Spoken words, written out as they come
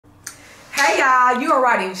Hey y'all, you are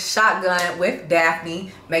riding shotgun with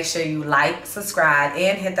Daphne. Make sure you like, subscribe,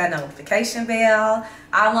 and hit that notification bell.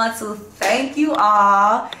 I want to thank you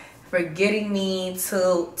all for getting me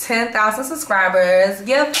to 10,000 subscribers.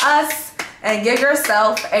 Give us and give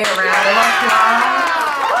yourself a round of applause.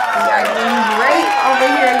 We are doing great over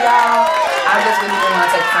here, y'all. I just really want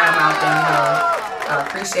to take time out and I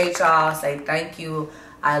appreciate y'all. Say thank you.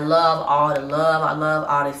 I love all the love. I love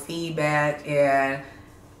all the feedback, and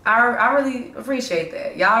I really appreciate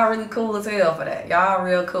that. Y'all are really cool as hell for that. Y'all are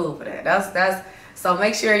real cool for that. That's so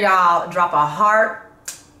make sure y'all drop a heart,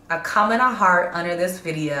 a comment, a heart under this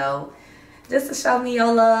video just to show me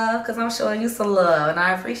your love, because I'm showing you some love, and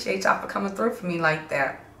I appreciate y'all for coming through for me like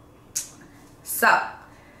that. So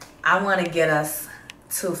I want to get us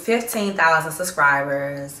to 15,000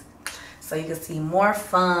 subscribers so you can see more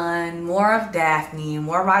fun, more of Daphne,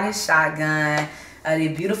 more riding shotgun, the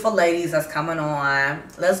beautiful ladies that's coming on.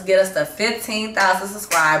 Let's get us to 15,000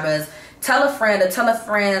 subscribers. Tell a friend to tell a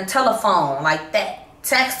friend, telephone, like that.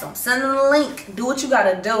 Text them, send them the link. Do what you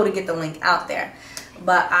gotta do to get the link out there.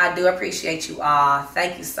 But I do appreciate you all.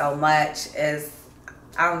 Thank you so much. I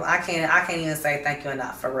can't even say thank you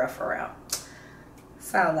enough, for real.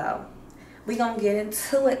 So though, we gonna get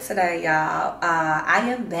into it today, y'all. I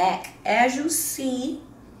am back, as you see,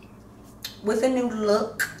 with a new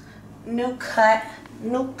look. New cut,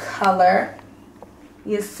 new color.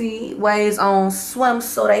 You see, Wade's on swim,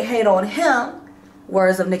 so they hate on him.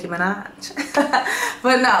 Words of Nicki Minaj.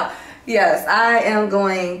 But no, yes, I am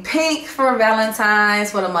going pink for Valentine's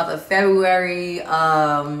for the month of February.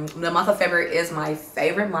 The month of February is my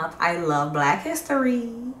favorite month. I love Black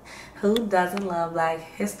History. Who doesn't love Black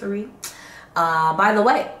History? By the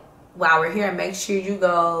way, while we're here, make sure you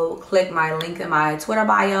go click my link in my Twitter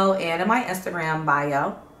bio and in my Instagram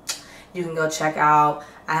bio. You can go check out,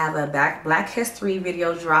 I have a Black History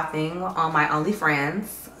video dropping on my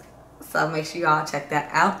OnlyFriends. So make sure y'all check that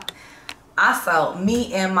out. Also,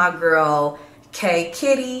 me and my girl, K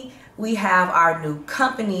Kitty, we have our new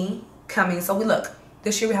company coming. So look,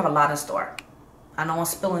 this year we have a lot in store. I know I'm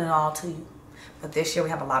spilling it all to you, but this year we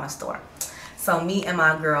have a lot in store. So me and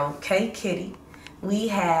my girl, K Kitty, we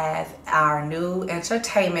have our new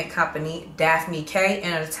entertainment company, Daphne K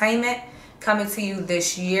Entertainment, coming to you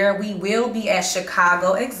this year. We will be at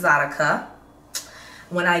Chicago Exotica.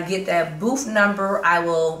 When I get that booth number, I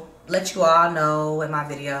will let you all know in my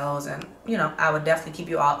videos, and you know, I would definitely keep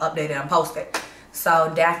you all updated and posted.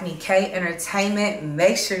 So Daphne K Entertainment,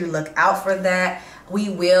 make sure you look out for that. We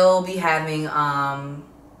will be having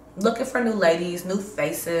looking for new ladies, new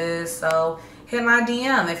faces. So hit my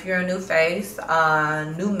DM if you're a new face,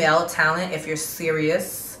 new male talent if you're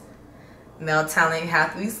serious. Male talent, you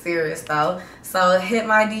have to be serious though. So hit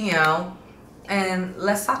my DM and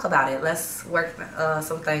let's talk about it. Let's work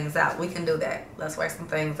some things out. We can do that. Let's work some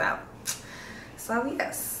things out. So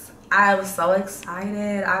yes, I was so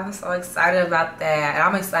excited. I was so excited about that. And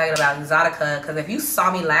I'm excited about Exotica, because if you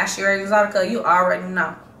saw me last year at Exotica, you already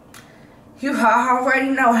know. You already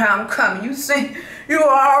know how I'm coming. You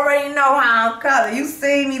already know how I'm coming. You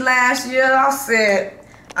seen me last year.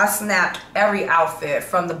 I snapped every outfit,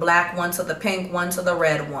 from the black one to the pink one to the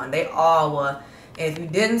red one. They all were. And if you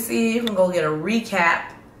didn't see it, you can go get a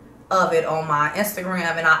recap of it on my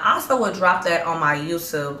Instagram. And I also would drop that on my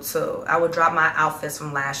YouTube too. I would drop my outfits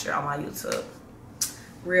from last year on my YouTube.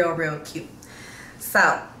 Real cute.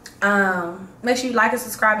 So make sure you like and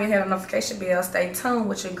subscribe and hit the notification bell. Stay tuned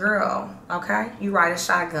with your girl, okay? You riding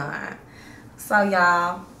shotgun. So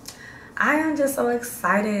y'all, I am just so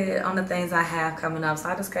excited on the things I have coming up. So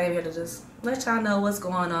I just came here to just let y'all know what's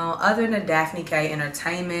going on. Other than Daphne K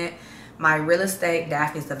Entertainment, my real estate,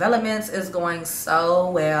 Daphne's Developments, is going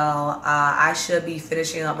so well. I should be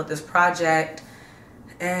finishing up with this project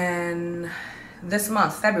in this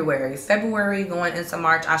month, February going into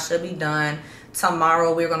March. I should be done.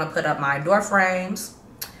 Tomorrow we're going to put up my door frames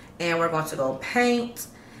and we're going to go paint.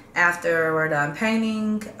 After we're done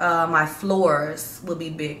painting, my floors will be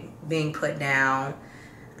being put down.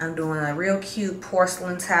 I'm doing a real cute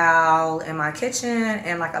porcelain towel in my kitchen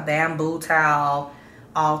and like a bamboo towel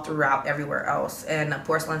all throughout everywhere else, and a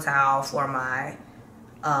porcelain towel for my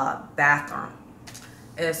bathroom.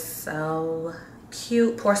 It's so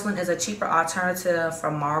cute. Porcelain is a cheaper alternative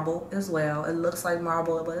from marble as well. It looks like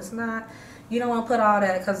marble, but it's not. You don't want to put all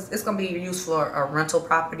that because it's going to be used for a rental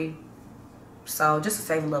property. So just to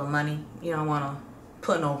save a little money, you don't want to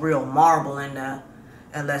put no real marble in there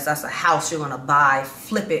unless that's a house you're going to buy,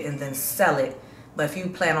 flip it, and then sell it. But if you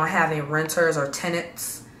plan on having renters or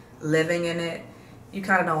tenants living in it, you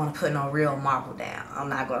kind of don't want to put no real marble down. I'm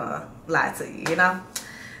not going to lie to you, you know?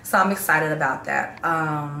 So I'm excited about that.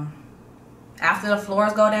 After the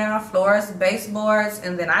floors go down, floors, baseboards,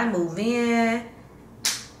 and then I move in.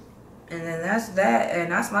 And then that's that.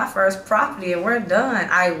 And that's my first property, and we're done.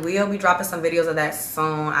 I will be dropping some videos of that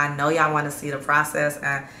soon. I know y'all want to see the process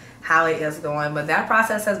and how it is going. But that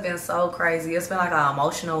process has been so crazy. It's been like an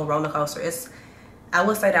emotional roller coaster. I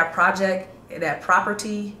would say that that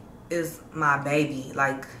property is my baby,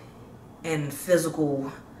 like in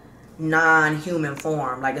physical, non-human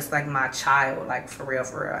form. Like it's like my child, like for real,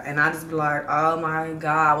 for real. And I just be like, oh my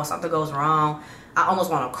God, when something goes wrong, I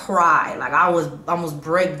almost want to cry. Like I was almost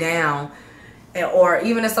break down. Or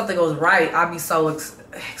even if something goes right, I'll be so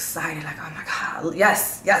excited. Like, oh my God,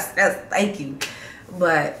 yes, yes, yes, thank you.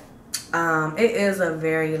 But it is a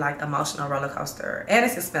very like emotional roller coaster, and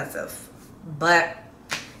it's expensive. But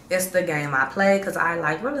it's the game I play because I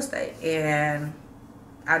like real estate, and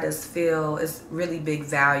I just feel it's really big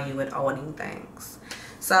value in owning things.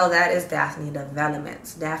 So that is Daphne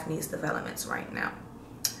Developments. Daphne's Developments right now.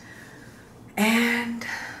 And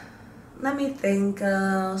let me think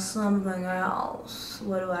of something else.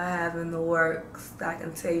 What do I have in the works that I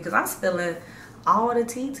can tell you? Because I'm spilling all the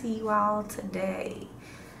tea to you all today.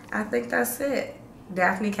 I think that's it.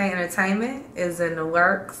 Daphne K Entertainment is in the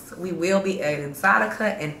works. We will be at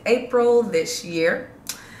Exotica in April this year.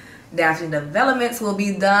 Daphne Developments will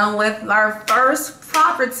be done with our first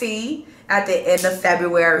property at the end of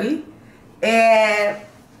February. And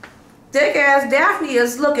thick ass Daphne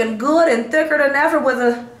is looking good and thicker than ever with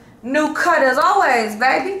a new cut as always,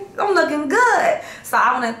 baby. I'm looking good. So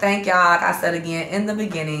I want to thank y'all, like I said again in the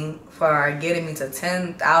beginning, for getting me to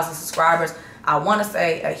 10,000 subscribers. I want to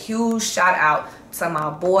say a huge shout out to my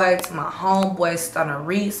boy, to my homeboy, Stunner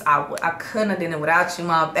Reese. I couldn't have done it without you,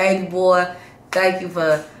 my baby boy. Thank you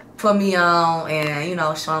for putting me on and, you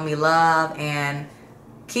know, showing me love. And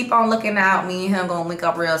keep on looking out. Me and him gonna link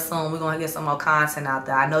up real soon. We're gonna get some more content out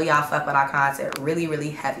there. I know y'all fuck with our content really,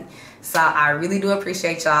 really heavy. So I really do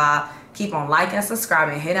appreciate y'all. Keep on liking,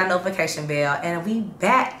 subscribing, hit that notification bell. And we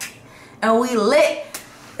back. And we lit.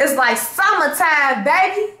 It's like summertime,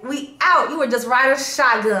 baby. We out. You were just riding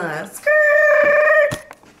shotgun.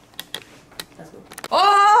 Skirt.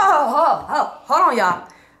 Oh, hold on, y'all.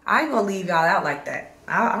 I ain't gonna leave y'all out like that.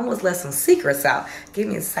 I almost let some secrets out. Give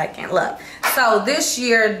me a second. Look. So this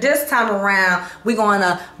year, this time around, we're going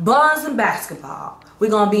to Buns and Basketball. We're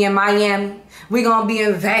going to be in Miami. We're going to be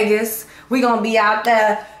in Vegas. We're going to be out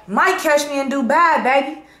there. Might catch me in Dubai,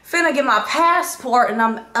 baby. Finna get my passport and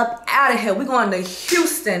I'm up out of here. We're going to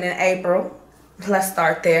Houston in April. Let's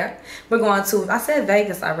start there. We're going to, I said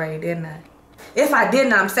Vegas already, didn't I? If I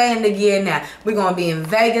didn't, I'm saying it again now. We're going to be in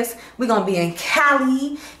Vegas. We're going to be in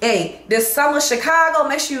Cali. Hey, this summer, Chicago,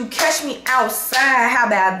 make sure you catch me outside. How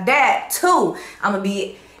about that, too? I'm going to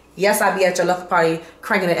be, yes, I'll be at your local party,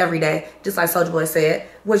 cranking it every day, just like Soulja Boy said.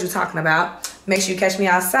 What you talking about? Make sure you catch me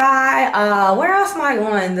outside. Where else am I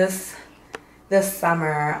going this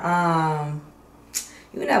summer?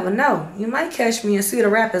 You never know. You might catch me and see the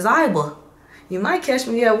rapper's Iba. You might catch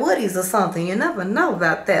me at Woody's or something. You never know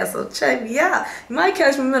about that, so check me out. You might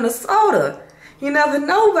catch me in Minnesota. You never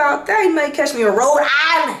know about that. You might catch me in Rhode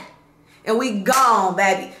Island. And we gone,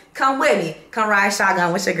 baby. Come with me. Come ride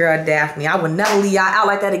shotgun with your girl, Daphne. I would never leave y'all out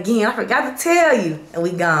like that again. I forgot to tell you. And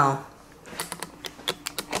we gone.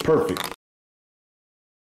 Perfect.